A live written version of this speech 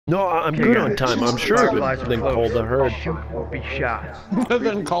No, I'm good on time. I'm sure it would then call the herd. Shoot or be shot.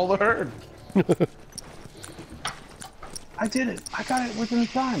 Then call the herd. I did it. I got it within the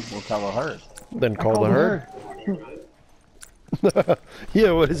time. We'll tell the herd. Then call the herd.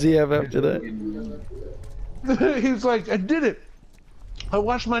 Yeah, what does he have after that? He's like, I did it. I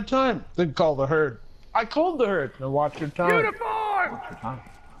watched my time. Then call the herd. I called the herd. Now watch your time. Uniform! Watch your time.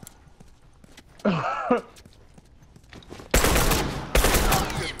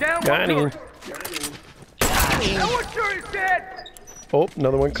 Got him. No one sure is dead! Oh,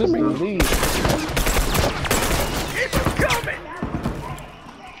 another one coming. It's coming!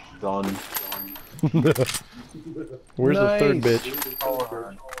 Done. Where's the third Nice.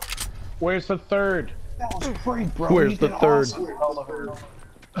 bitch? Where's the third? That was great, bro. Where's You the did third? awesome. Call the herd.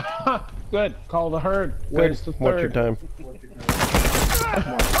 Good. Call the herd. Good. Where's the Watch your third? time.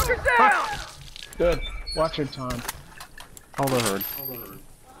 Hunker down! Good. Watch your time. Call the herd.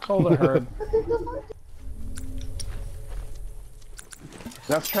 Call the herd.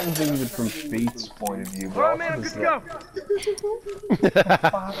 That's trying to think of it from Fate's point of view, but Alright, man, also good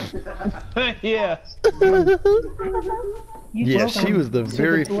this, go! Yeah. Yeah, she was the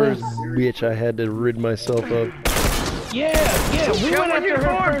very first bitch I had to rid myself of. Yeah. We went after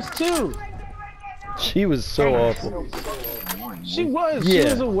her uniform. first too. She was so awful. She was. Yeah. She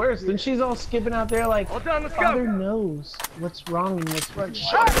was the worst. And she's all skipping out there like, All done, let's Father go! knows what's wrong and what's right.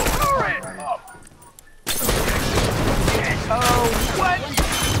 Oh, what?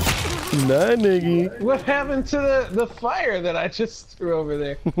 Nah, nigga. What happened to the fire that I just threw over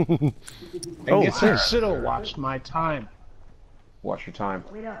there? I Oh, guess sure. I should have watched my time. watch your time.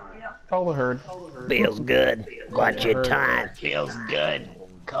 Call the herd. Feels good. Watch your time. Feels good.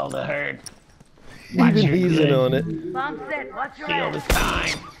 Call the herd. Even he's in on it. Bomb set, watch your Feel the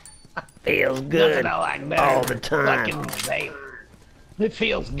time. Feels good. Nothing I like better All the than time. fucking vape. It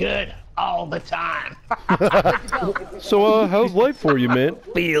feels good all the time. So, how's life for you, man?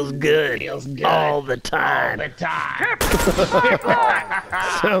 Feels good. Feels good All the all time. the time.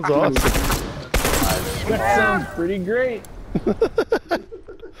 Sounds awesome. That sounds pretty great.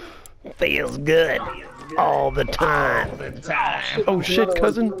 Feels good. All the time. All the time. Oh shit,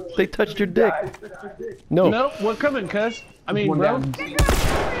 cousin. They touched your dick. No. Nope, we're coming, cuz. I mean, One bro. down.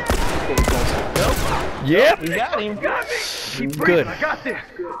 Yep. We got him. Keep breathing, Good. I got this!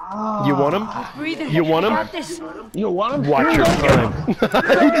 You want him? You want him? You want him? Watch your time.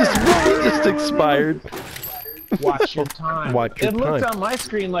 he just expired. Watch your time. Watch your it looked time. on my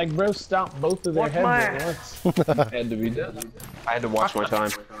screen like bro stopped both of their Watch my heads at once. Had to be done. I had to watch my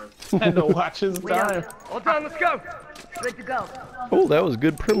time. Had to watch his time. All done, let's go! Ready to go. Oh, that was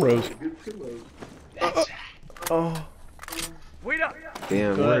good primrose. Oh, Wait up!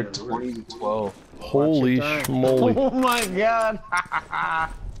 Damn, we're at 20 to 12. holy time. schmoly. Oh my god.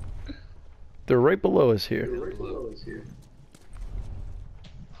 They're right below us here.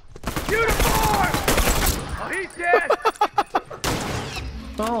 Uniform! Oh, he's dead!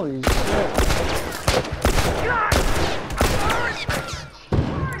 Holy shit.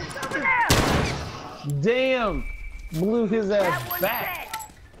 Damn. Blew his ass back.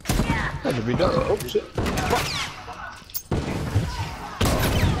 Had to be done. Oh shit.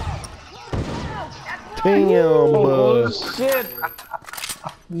 Damn, Oh shit.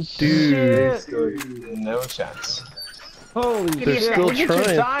 dude. Shit. No chance. Holy They're shit. still Look at trying.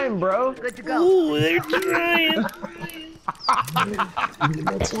 your time, bro. Good to go. Ooh, they're trying.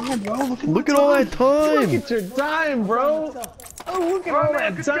 Look at all that Look time. at your time, bro. Oh, look at all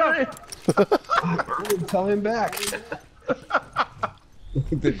that time. Tell him back.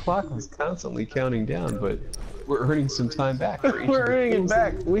 The clock was constantly counting down, but we're earning some time back. For each We're of the earning it kills.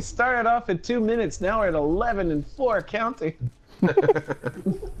 back. We started off at 2 minutes. Now we're at 11 and 4 counting.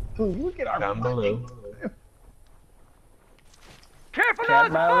 Look at our Down below. Careful Cat now,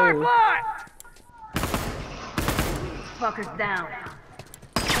 it's a Baloo. firefly! Fuckers down.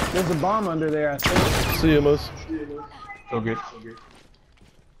 There's a bomb under there, I think. See you, Moose. So good.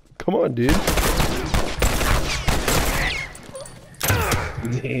 Come on, dude.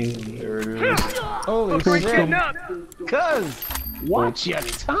 There it is. Holy Fuckers shit. getting up! Cuz, watch your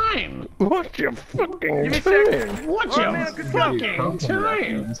time. What's your fucking Give me a time? second. Watch Oh, your man, good fucking time.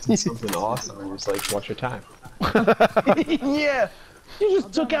 You just did something awesome and was like, watch your time. Yeah. You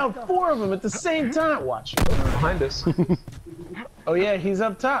just took out 4 of them at the same time. Watch. Behind us. Oh yeah, he's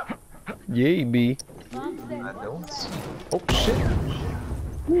up top. Yay, B. I don't see. Oh shit.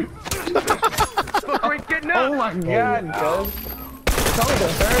 Fucker getting Oh up! my god, cuz. Call the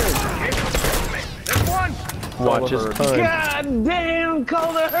herd. There's one! Watch his herd. time. God damn,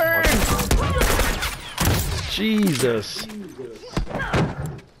 call the herd. Jesus.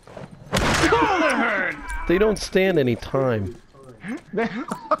 They don't stand any time. They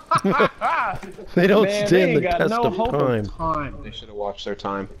don't Man, stand they the ain't got test no of hope time. of time. They should have watched their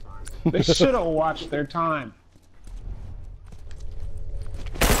time. They should have watched their time.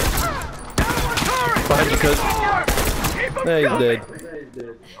 Behind you, cuz. Nah, he's dead.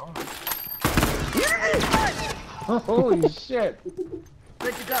 Holy shit.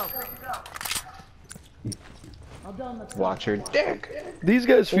 Good to go. Watch your dick. These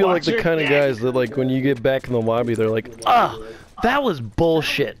guys feel like Watch the your kind of guys that, like, when you get back in the lobby, they're like, ah, that was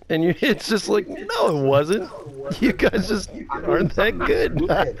bullshit. And it's just like, no, it wasn't. You guys just aren't that good.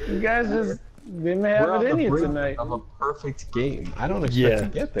 You guys just didn't have it in you tonight. Of a perfect game. I don't expect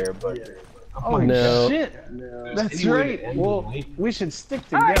to get there, but Oh No. shit. That's Anyway, right. end Well, the night. we should stick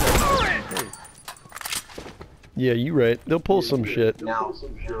together. Yeah, you right. They'll pull some shit. now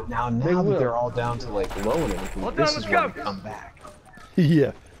that will. they're all down to like low and everything, Well this done, is let's when go. we come back.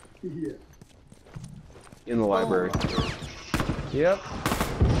 Yeah. In the library. Yep.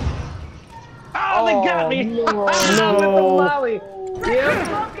 Oh, they got me! no. With the lolly! Yep!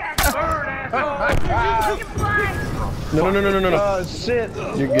 No, no, no, no, no, no. Oh shit!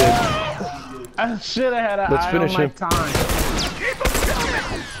 You're good. I should have had an Let's eye finish on my him. time.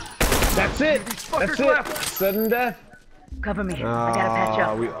 That's it! That's it! Sudden death! Cover me. I gotta patch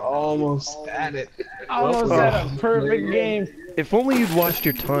up. We almost had it. Almost had a perfect game. If only you'd watched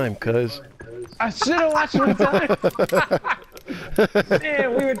your time, cuz. I should have watched my time.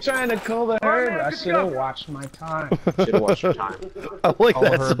 Man, we were trying to call the herd. I should have watched my time. Should have watched your time. I like Call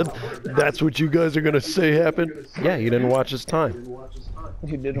that. her. That's what you guys are gonna say happened? Yeah, you didn't watch his time.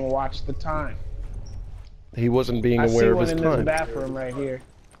 You didn't watch the time. He wasn't being I see aware of one his in this time. bathroom right here.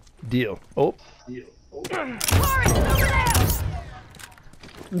 Deal. Oh,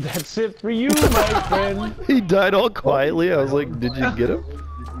 That's it for you, my friend. he died all quietly. I was like, did you get him?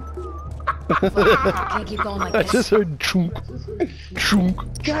 Can't keep going like I this. just heard chunk,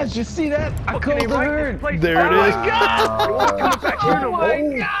 chunk. Guys, you see that? I called the herd. There it is. Oh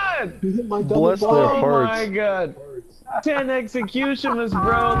my god! Bless their Oh hearts. my god! 10 executioners,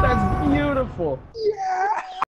 bro. That's beautiful.